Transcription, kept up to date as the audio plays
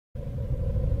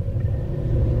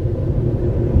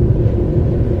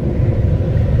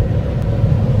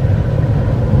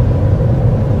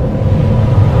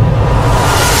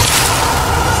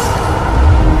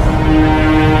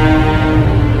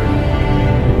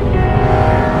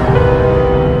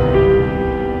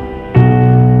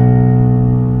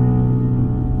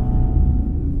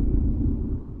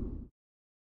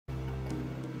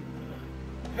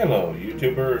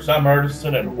gamers, I'm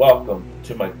Artisan and welcome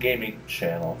to my gaming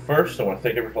channel. First, I want to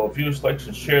thank every fellow views, likes,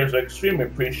 and shares. I extremely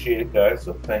appreciate it, guys,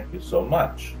 so thank you so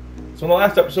much. So in the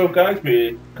last episode, guys,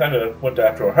 we kind of went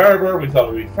after a harbor. We thought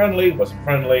it would be friendly, wasn't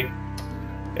friendly.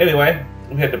 Anyway,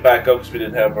 we had to back out because we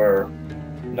didn't have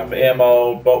enough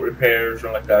ammo, boat repairs,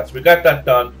 or like that. So we got that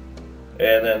done,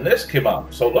 and then this came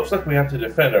up. So it looks like we have to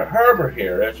defend our harbor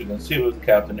here. As you can see with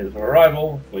Captain News of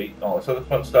Arrival, fleet, and all this other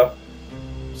fun stuff.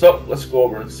 So let's go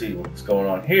over and see what's going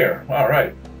on here.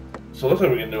 Alright. So it looks like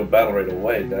we're going to do a battle right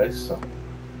away, guys. So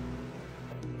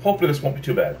hopefully this won't be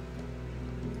too bad.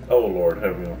 Oh Lord,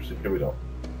 have mercy. Here we go.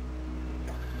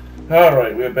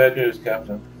 Alright, we have bad news,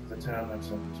 Captain. The town has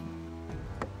something.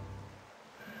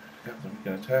 Captain, we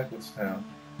can attack this town.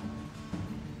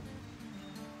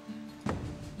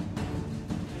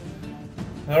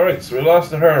 Alright, so we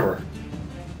lost the harbor.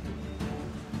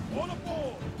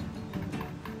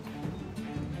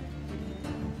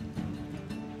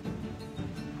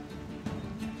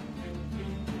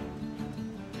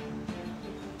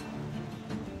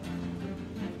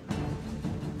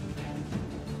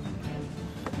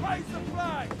 Raise the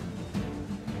flag!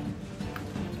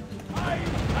 Aim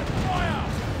and fire!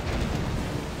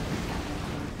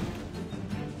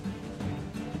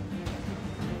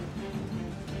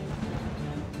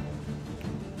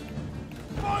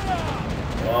 Fire!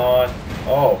 Come on.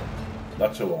 Oh,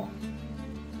 not too long.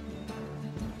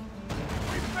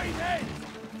 We've been hit!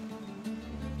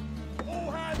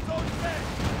 All hands on deck!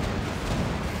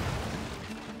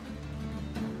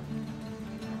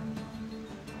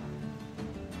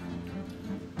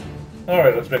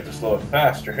 Alright, let's make this a little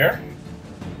faster here.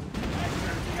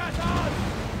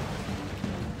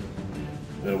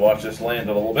 Gonna watch this land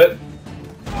a little bit.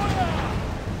 Fire!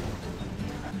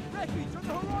 Wreckage on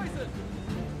the horizon!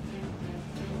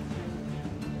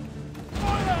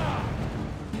 Fire!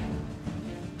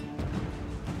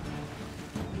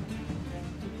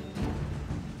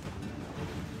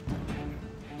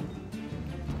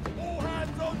 All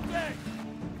hands on deck!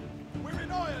 We're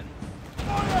in irons!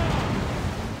 Fire!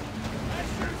 They're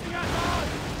shooting at us!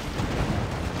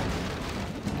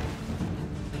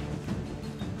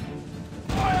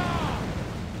 Fire!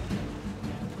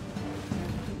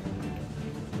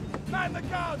 Man the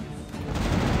guns!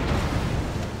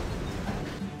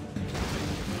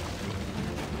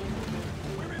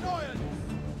 We're in irons!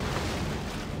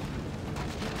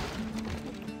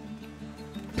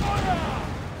 Fire!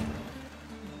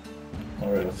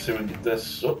 Alright, let's see if we can get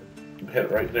this. Oh, hit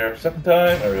it right there. Second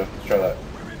time. There we go. Let's try that.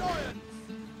 We're in irons!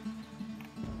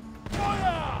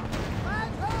 Fire!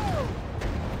 And ho!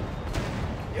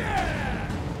 Yeah!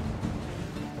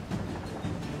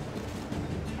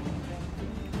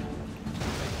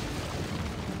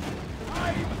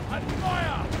 Aim and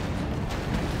fire!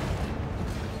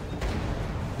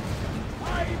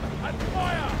 Aim and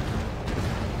fire!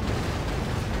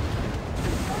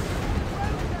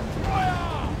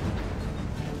 Fire!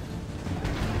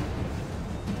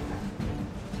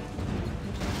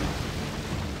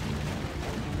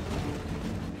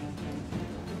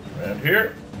 Around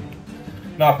here.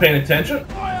 Not paying attention.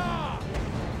 Fire!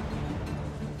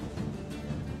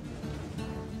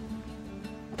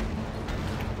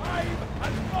 Aim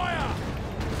and fire!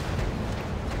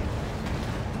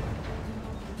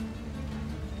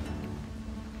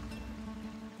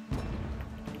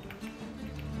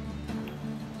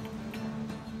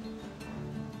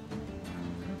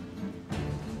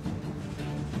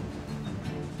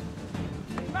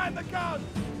 Man the guns!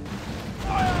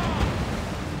 Fire!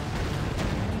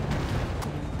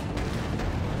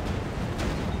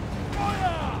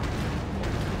 Fire!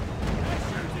 They're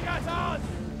shooting at us!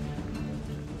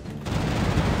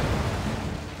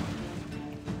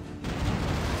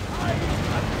 Aim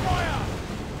and fire!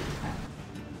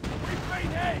 We've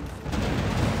been hit!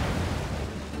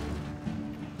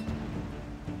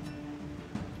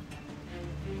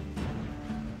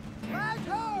 Flag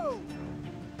ho!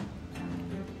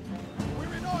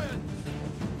 We're in irons!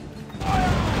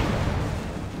 Fire!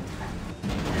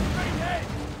 We've been hit!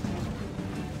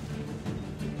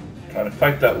 Trying to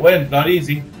fight that wind. Not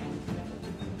easy.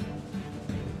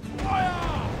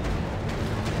 Fire!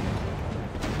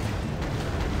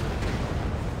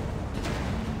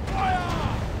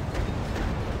 Fire!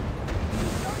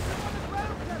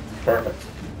 Perfect.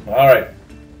 Alright.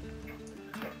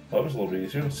 That was a little bit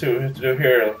easier. Let's see what we have to do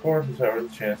here. The fourth is our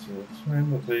chances of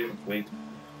swim, the fleet.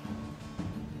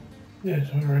 Yes,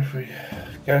 alright, if we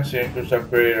gas the anchors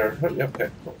upgrade or. Oh, yeah, okay,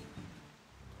 cool.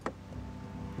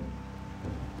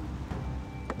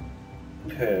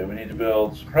 Okay, we need to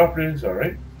build some properties,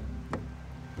 alright.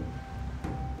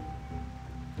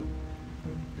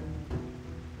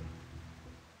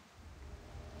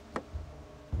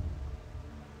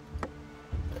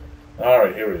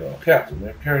 Alright, here we go. Captain, we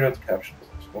have carried out the caption.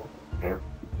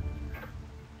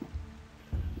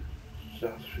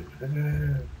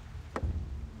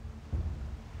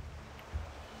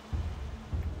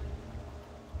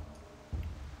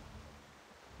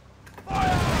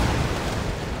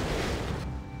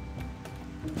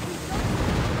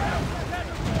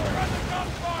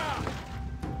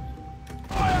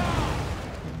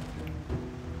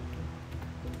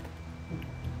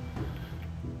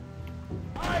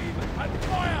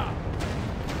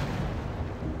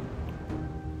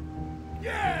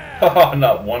 Oh,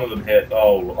 not one of them hit.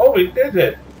 Oh, he did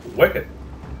hit. Wicked.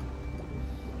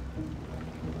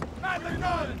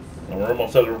 And we're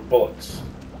almost out of bullets.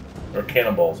 Or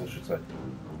cannonballs, I should say.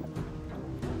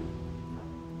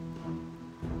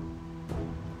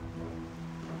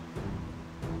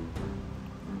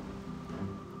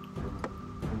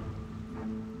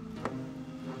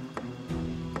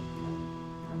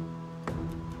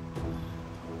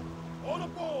 All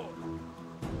aboard!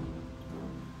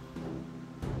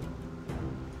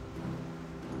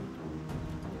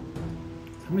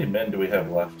 How many men do we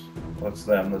have left? That's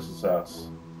them, this is us.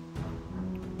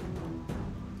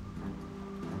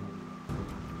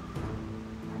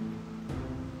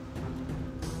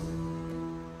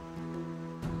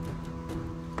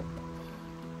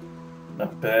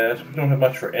 Not bad. We don't have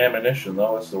much for ammunition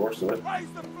though, that's the worst of it. Raise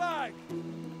the flag!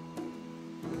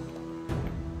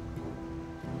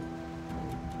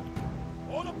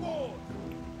 All aboard!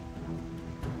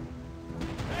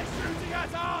 They're shooting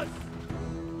at us!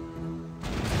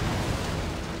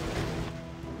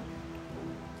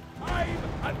 Aim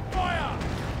and fire!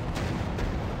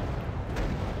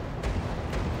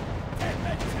 10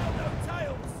 men tell no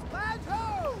tales! Land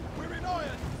ho! We're in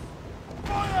irons!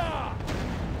 Fire!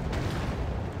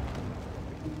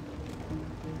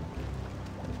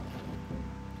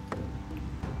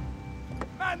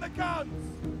 Man the guns!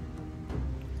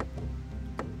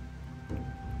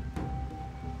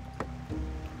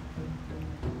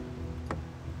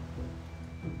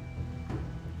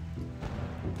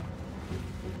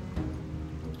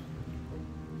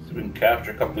 See if we can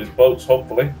capture a couple of these boats,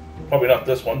 hopefully. Probably not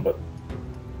this one, but...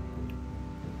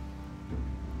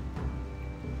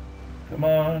 Come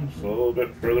on, just a little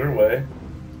bit further away.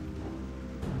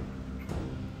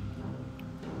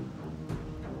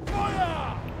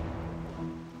 Fire!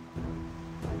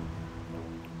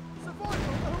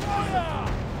 Fire!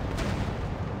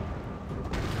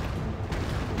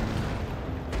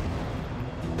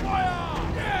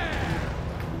 Fire! Yeah!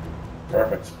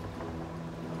 Perfect.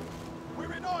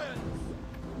 We're in irons!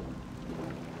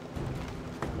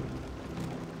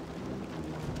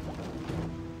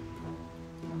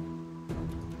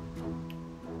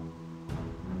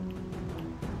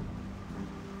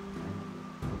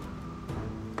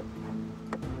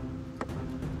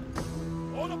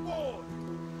 All aboard!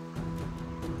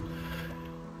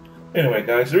 Anyway,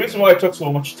 guys, the reason why I took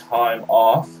so much time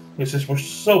off is just we're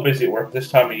so busy at work this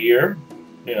time of year.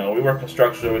 You know, we work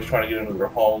construction, always trying to get into their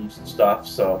homes and stuff,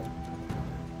 so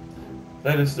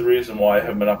that is the reason why I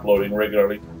haven't been uploading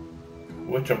regularly,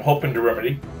 which I'm hoping to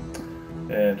remedy.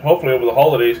 And hopefully over the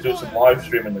holidays do some live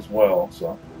streaming as well,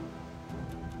 so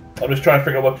I'm just trying to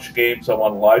figure out which games I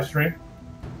want to live stream.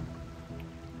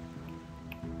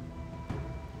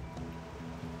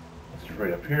 Let's get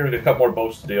right up here. We got a couple more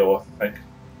boats to deal with, I think.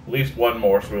 At least one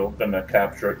more, so we're going to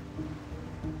capture it.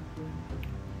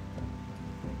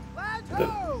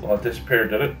 Well, it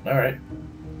disappeared, did it? Alright.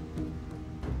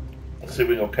 Let's see if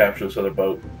we can go capture this other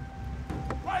boat.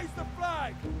 Raise the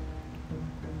flag!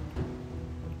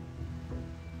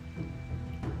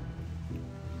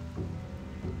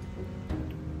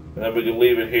 And then we can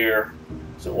leave it here.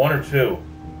 Is it one or two?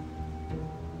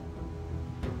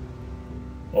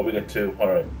 Oh, we got two.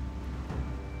 Alright.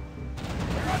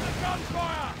 We're under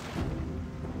gunfire!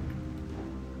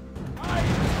 Aim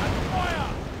and fire!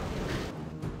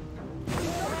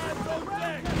 All hands on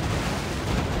deck!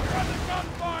 We're under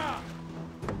gunfire!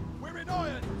 We're in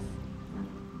irons!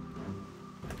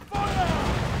 Fire!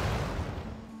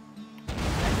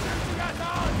 They're shooting at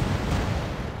us!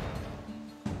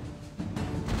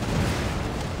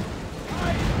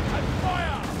 Aim and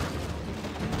fire!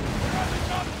 We're under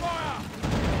gunfire!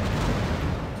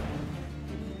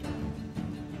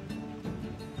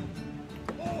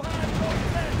 All hands on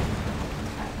deck!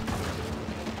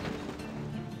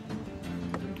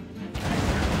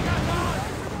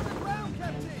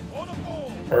 On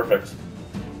aboard! Perfect.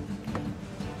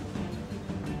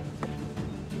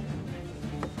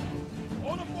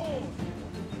 On aboard!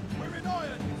 We're in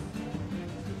irons!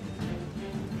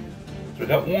 So we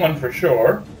got one for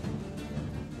sure.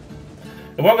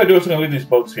 And what I'm going to do is I'm going to leave these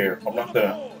boats here. I'm not going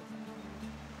to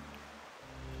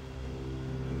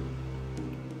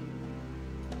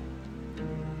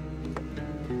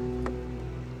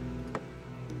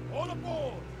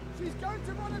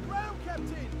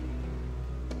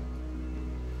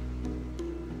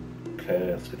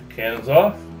Okay, let's get the cannons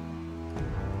off.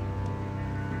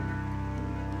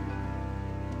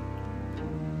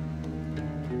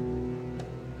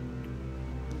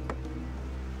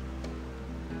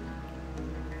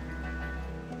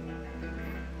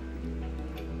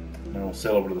 Now we'll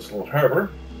sail over to this little harbor.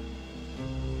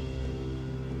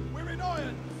 We're in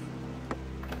irons.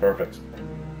 Perfect.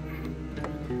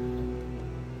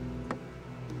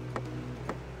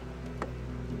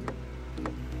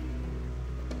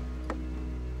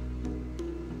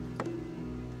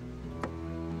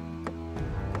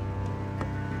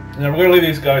 Now we're gonna leave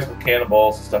these guys with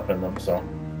cannonballs and stuff in them, so.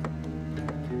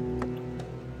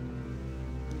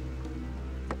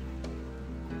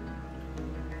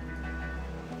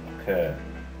 Okay.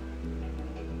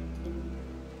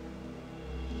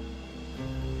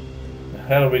 Now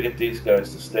how do we get these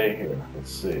guys to stay here?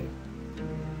 Let's see.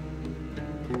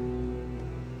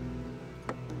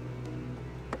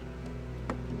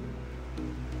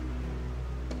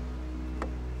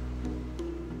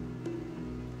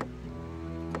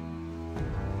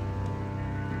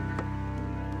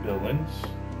 Buildings.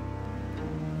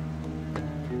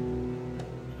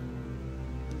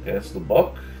 Okay, that's the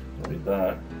book. Read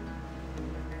that.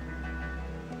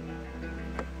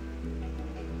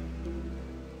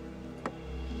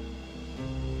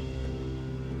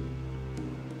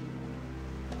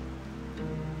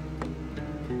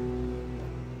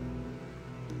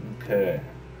 Okay.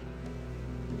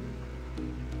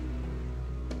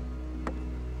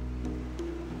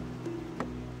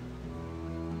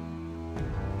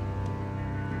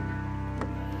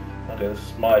 Okay, this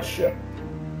is my ship.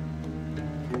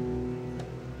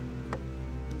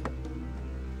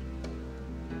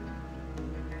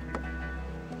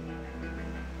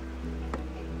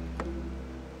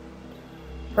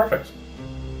 Perfect.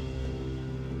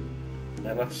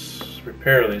 And let's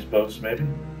repair these boats, maybe.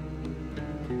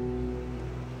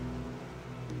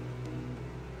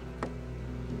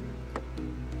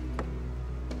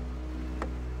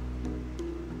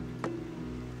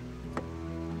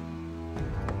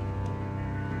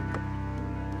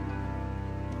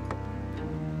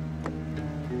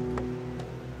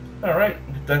 All right,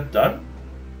 get that done.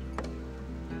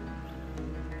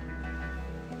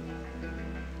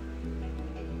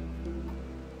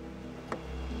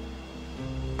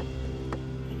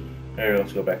 Here,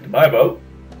 let's go back to my boat.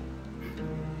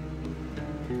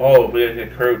 Oh, we need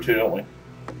a crew too, don't we?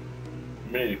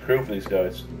 We need a crew for these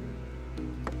guys.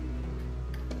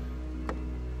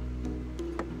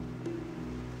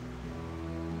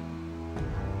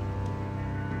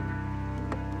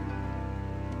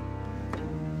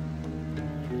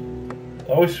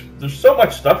 Always, there's so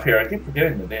much stuff here. I keep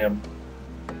forgetting the damn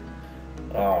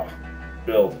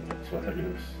build. That's what I think it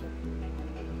is.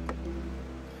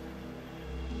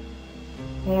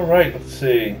 All right, let's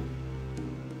see.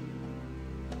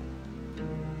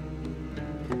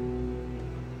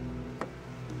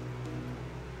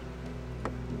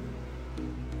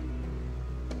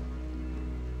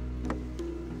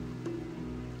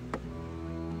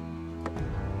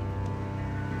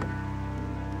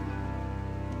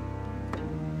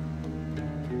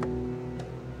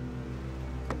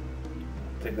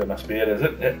 I think that must be it, is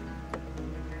it? Yeah.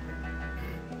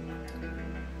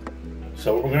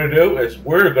 So what we're going to do is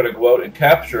we're going to go out and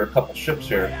capture a couple ships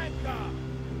here.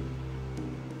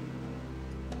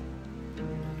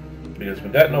 Because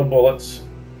we've got no bullets.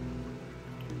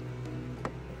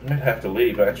 I might have to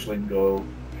leave actually and go.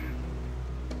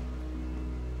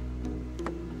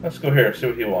 Let's go here, see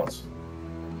what he wants.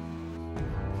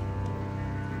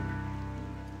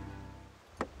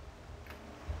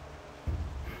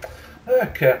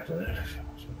 Captain.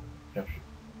 So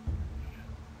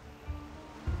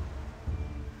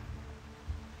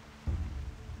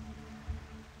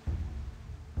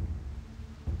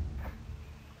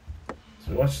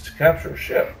he wants to capture a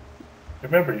ship.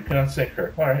 Remember, you cannot sink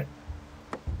her. Alright.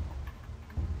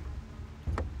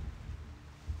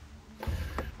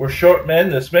 We're short men.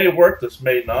 This may work, this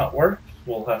may not work.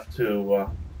 We'll have to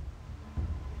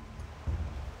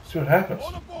see what happens.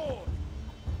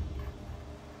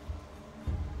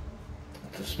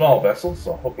 It's a small vessel,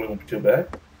 so hopefully it won't be too bad.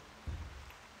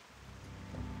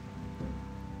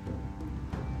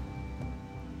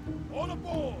 All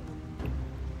aboard!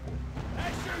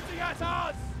 They're shooting at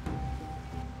us!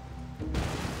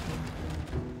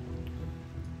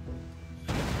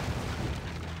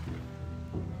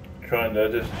 Trying to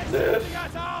just this. Shooting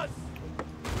at us!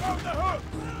 Throw the hooks!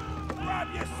 Grab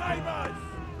your sabers!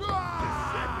 The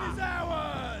ship is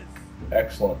ours!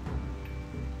 Excellent.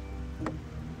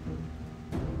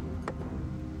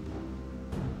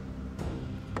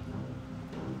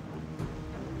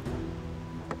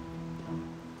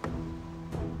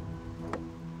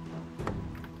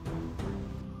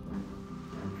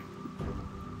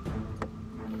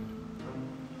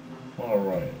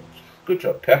 Good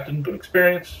job, Captain. Good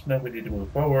experience. Now we need to move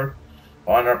forward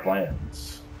on our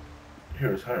plans.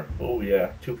 Here's 100. Oh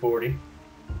yeah, 240.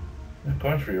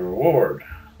 Coins for your reward,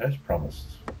 as promised.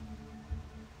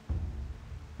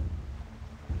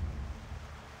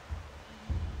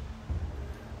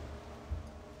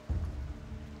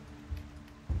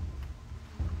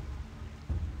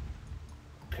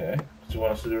 Okay, what do you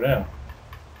want us to do now?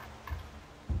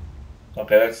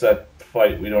 Okay, that's that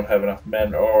fight. We don't have enough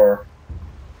men, or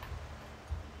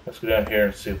let's go down here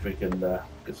and see if we can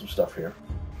get some stuff here.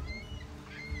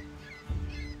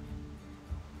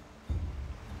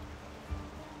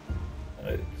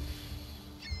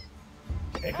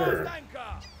 Anchor.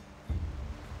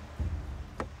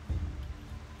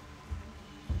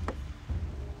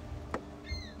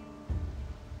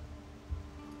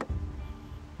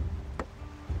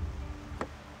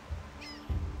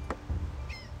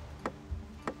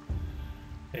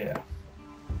 Yeah.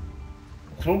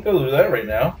 So we'll go do that right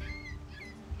now.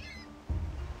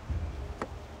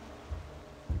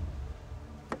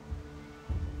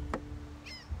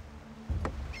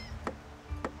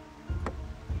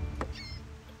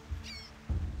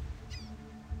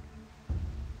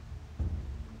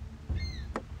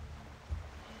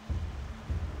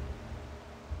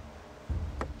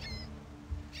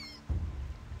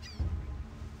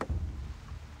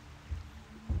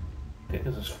 Okay,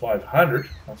 this is 500.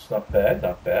 That's not bad,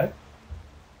 not bad.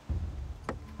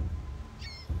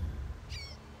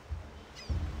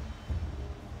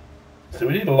 So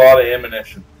we need a lot of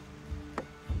ammunition.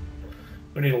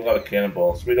 We need a lot of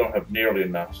cannonballs. We don't have nearly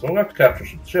enough, so we'll have to capture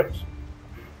some ships.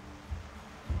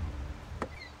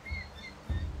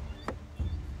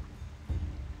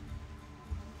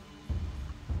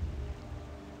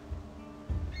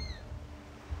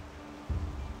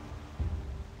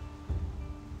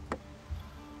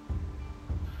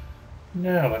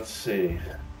 Now, let's see.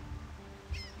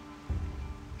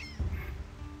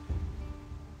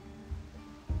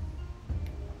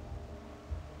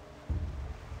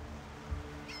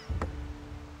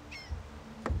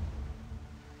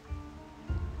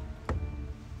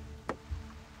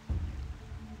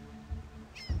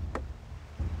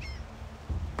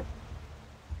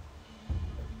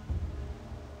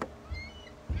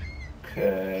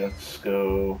 Okay, let's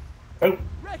go. Oh!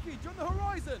 Wreckage on the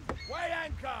horizon! Weigh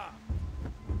anchor!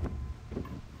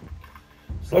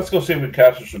 So let's go see if we can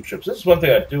capture some ships. This is one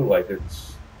thing I do like.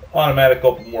 It's automatic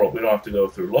open world. We don't have to go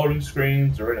through loading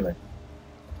screens or anything.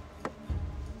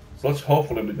 So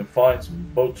hopefully we can find some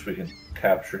boats we can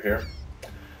capture here.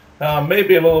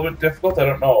 Maybe a little bit difficult. I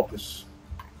don't know. Because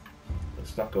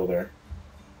let's not go there.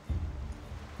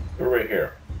 We're right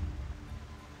here.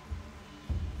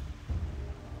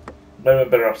 Might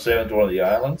have been better off sailing to one of the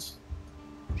islands.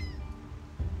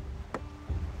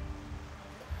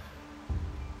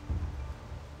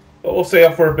 But we'll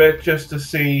sail for a bit just to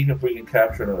see if we can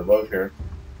capture another boat here.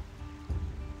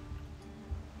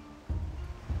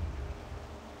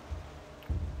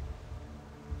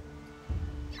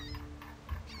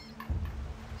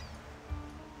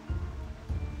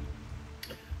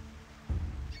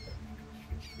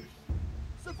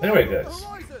 Anyway, guys.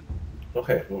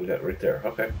 Okay, what we got right there.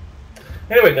 Okay.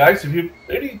 Anyway, guys, if you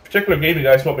any particular game you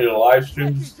guys want me to live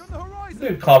stream,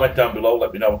 leave a comment down below.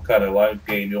 Let me know what kind of live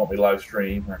game you want me to live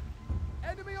stream.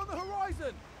 Enemy on the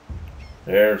horizon.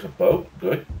 There's a boat.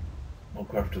 Good. We'll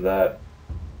go after that.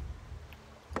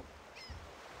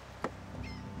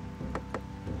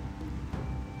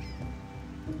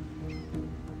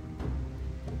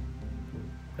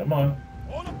 Come on.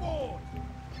 All aboard.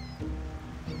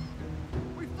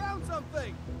 We found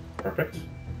something. Perfect.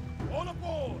 All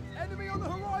aboard. Enemy on the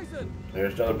horizon.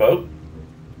 There's another boat.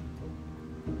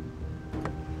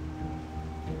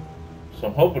 So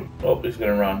I'm hoping. Oh, he's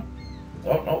gonna run.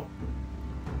 Oh no.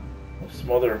 There's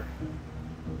some other.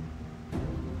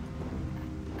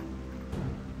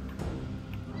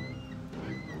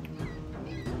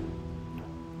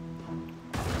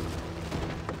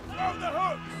 Throw the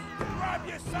hooks. Grab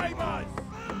your sabers.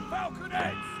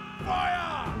 Falconets.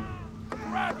 Fire.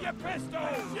 Grab your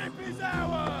pistols. Ship is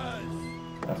ours.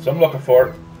 That's what I'm looking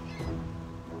for.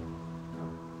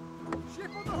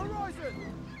 Ship on the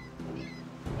horizon.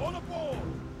 All aboard.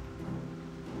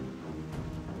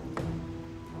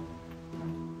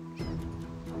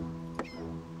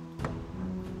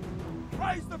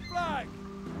 Raise the flag.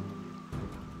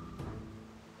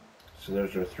 So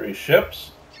there's our 3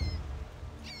 ships.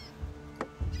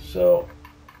 So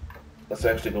let's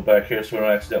actually go back here so we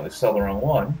don't accidentally sell the wrong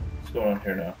one. What's going on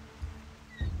here now?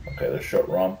 Okay, there's short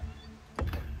rum.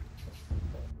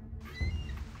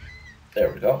 There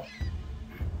we go.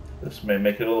 This may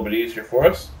make it a little bit easier for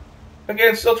us.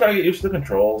 Again, still trying to get used to the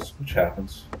controls, which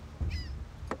happens.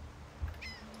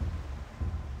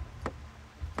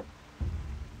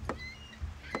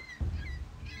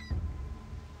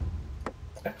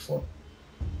 Excellent.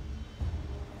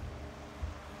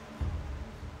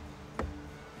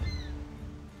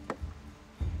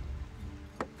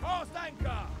 Cast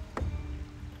anchor.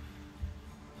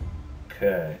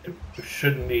 Okay, we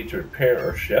shouldn't need to repair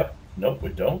our ship. Nope, we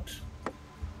don't.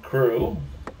 Crew.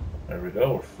 There we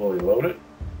go, we're fully loaded.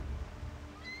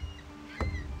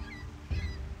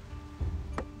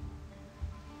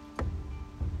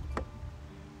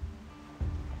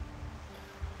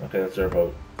 Okay, that's our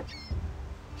boat.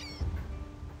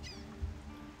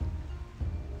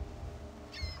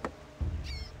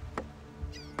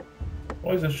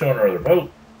 Why is it showing our other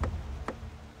boat?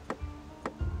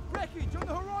 Wreckage on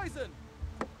the horizon.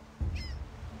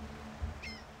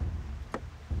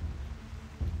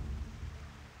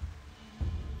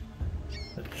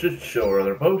 It should show our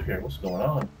other boat here. What's going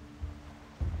on?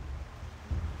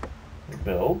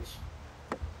 Builds.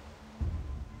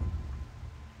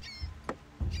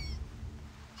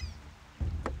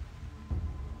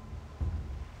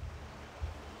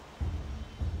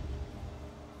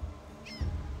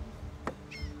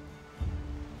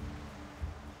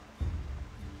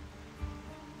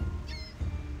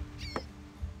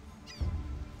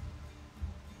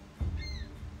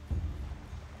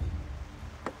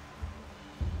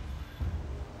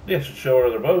 Yeah, it should show our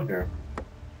other boat here.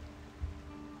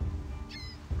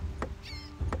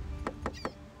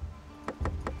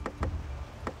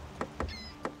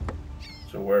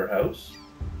 It's a warehouse.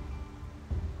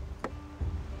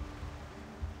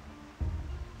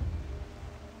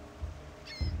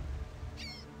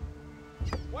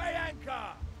 Weigh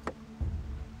anchor.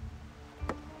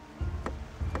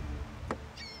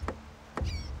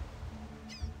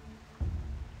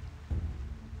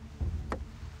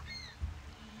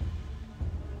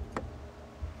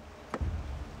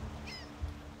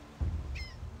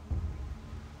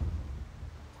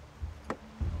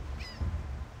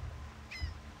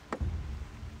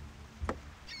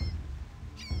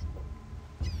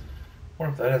 I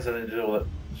wonder if that has anything to do with it.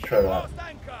 Let's try that. Cast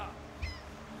anchor.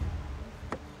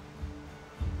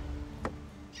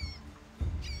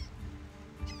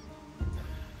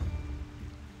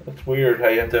 That's weird how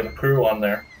you have to have a crew on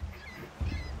there.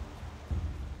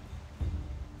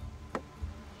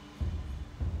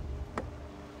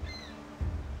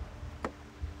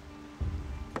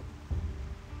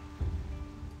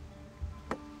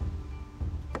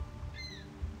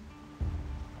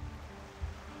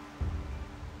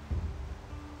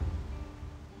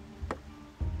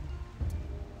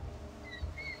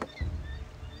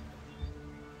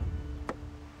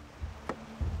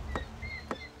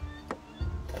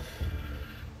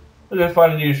 We're gonna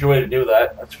find an easier way to do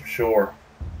that, that's for sure.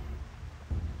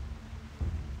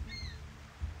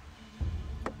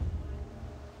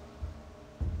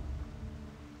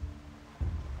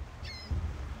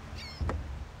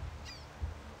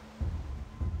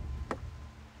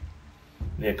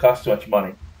 Yeah, it costs too much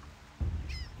money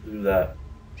to do that.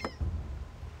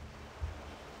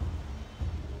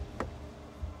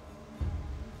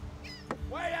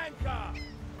 Weigh anchor.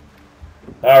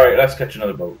 Alright, let's catch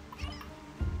another boat.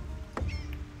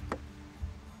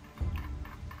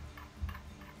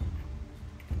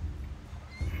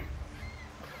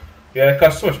 Yeah, it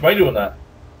costs so much money doing that.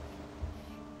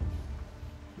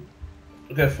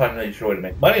 We gotta find an easier way to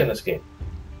make money in this game.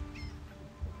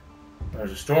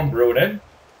 There's a storm brewing in.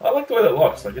 I like the way that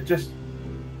looks. Like, it just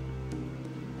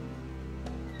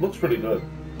looks pretty good.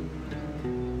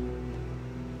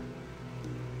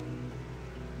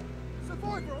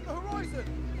 Survivor on the horizon.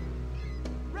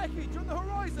 Wreckage on the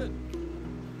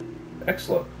horizon.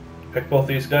 Excellent. Pick both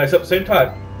these guys up at the same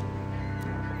time.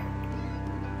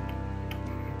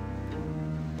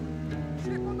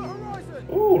 Ship on the horizon.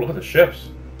 Ooh, look at the ships.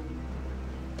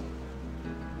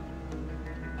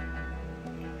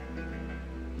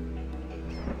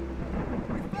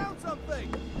 We found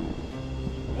something.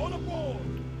 On aboard.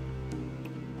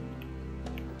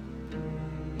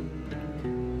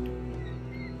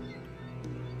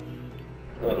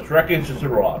 This wreckage is a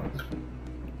rock.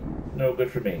 No good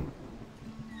for me.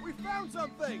 We found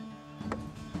something.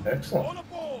 Excellent. On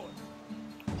aboard.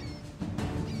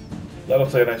 That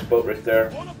looks like a nice boat right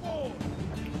there. On aboard.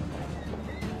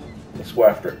 Let's go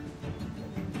after it.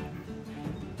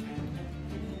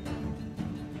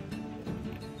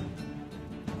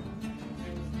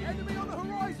 Enemy on the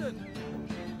horizon.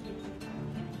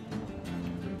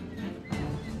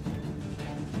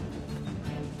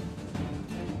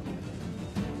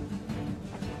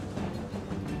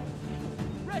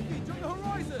 Wreckage on the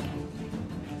horizon.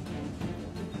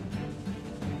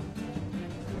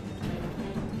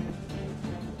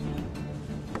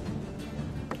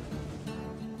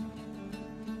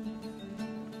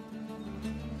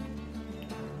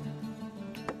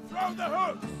 Throw the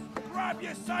hooks! Grab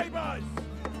your sabers!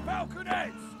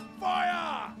 Falconets,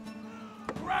 fire!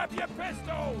 Grab your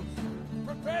pistols!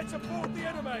 Prepare to board the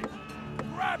enemy!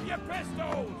 Grab your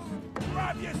pistols!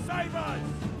 Grab your sabers!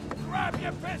 Grab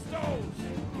your pistols!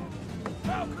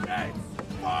 Falconets,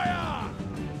 fire!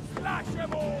 Slash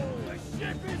them all! The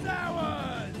ship is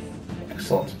ours!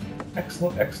 Excellent.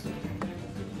 Excellent, excellent.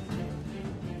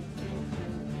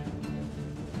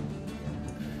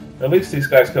 At least these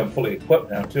guys come fully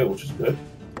equipped now too, which is good.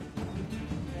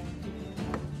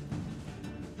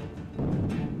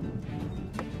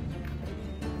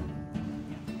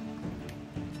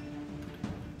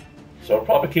 So I'll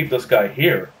probably keep this guy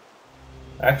here,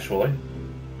 actually.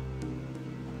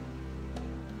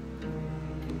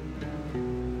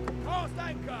 Cast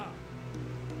anchor!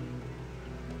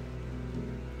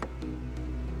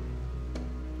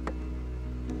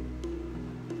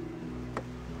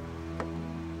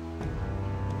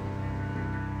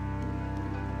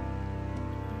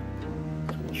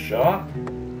 Shot.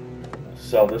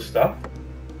 Sell this stuff.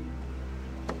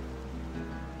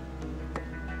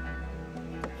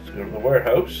 Let's go to the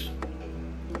warehouse.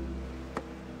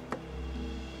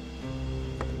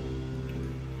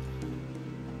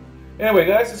 Anyway,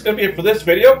 guys, that's gonna be it for this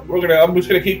video. I'm just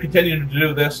gonna keep continuing to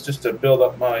do this just to build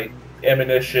up my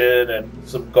ammunition and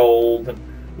some gold and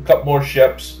a couple more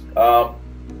ships.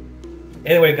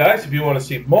 Anyway, guys, if you want to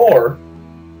see more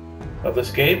of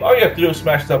this game, all you have to do is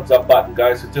smash the thumbs up button,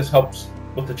 guys. It just helps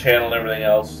with the channel and everything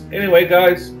else. Anyway,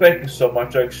 guys, thank you so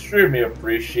much. I extremely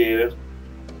appreciate it.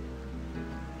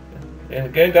 And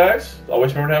again, guys,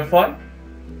 always remember to have fun.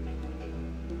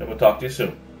 And we'll talk to you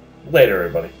soon. Later,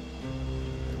 everybody.